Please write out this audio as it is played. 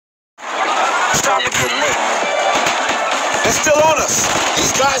It's time to get lit. They're still on us.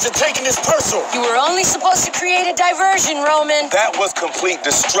 These guys are taking this personal. You were only supposed to create a diversion, Roman. That was complete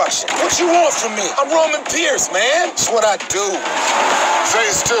destruction. What you want from me? I'm Roman Pierce, man. It's what I do.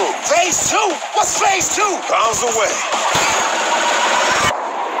 Phase 2. Phase 2? What's phase 2? Bombs away.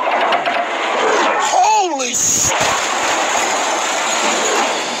 Holy shit!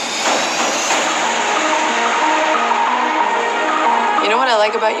 You know what I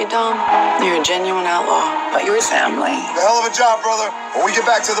like about you, Dom? You're a genuine outlaw, but you're family. A hell of a job, brother. When we get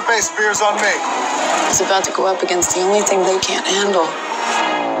back to the base, beer's on me. It's about to go up against the only thing they can't handle.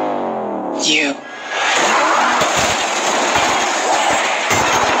 You.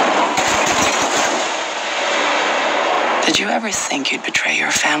 Did you ever think you'd betray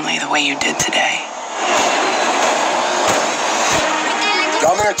your family the way you did today?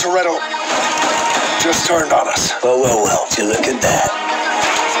 Dominic Toretto just turned on us. Well. You look at that.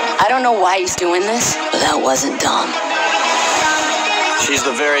 I don't know why he's doing this, but that wasn't dumb. She's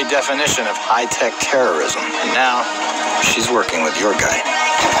the very definition of high-tech terrorism. And now, she's working with your guy.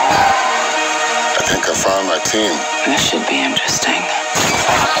 I think I found my team. This should be interesting.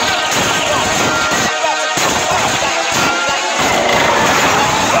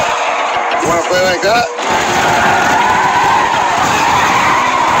 You want to play like that?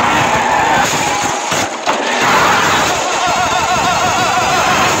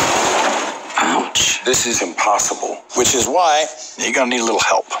 Ouch. This is impossible, which is why you're gonna need a little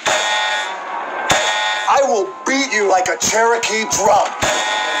help. I will beat you like a Cherokee drum.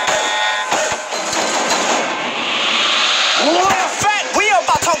 We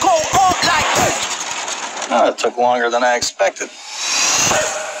about to go up like this. Oh, it took longer than I expected.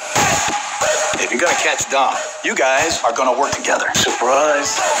 If you're gonna catch Dom, you guys are gonna work together.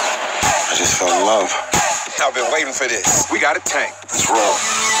 Surprise. I just fell in love. I've been waiting for this. We got a tank. Let's roll.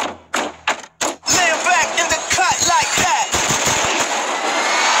 Laying back in the cut like that.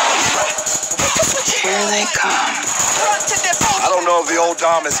 Here they come. I don't know if the old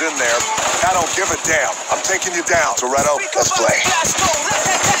Dom is in there. I don't give a damn. I'm taking you down, Toretto. Let's play.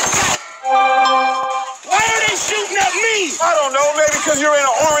 Why are they shooting at me? I don't know. Maybe because you're in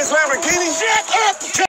an orange Lamborghini? Shut up!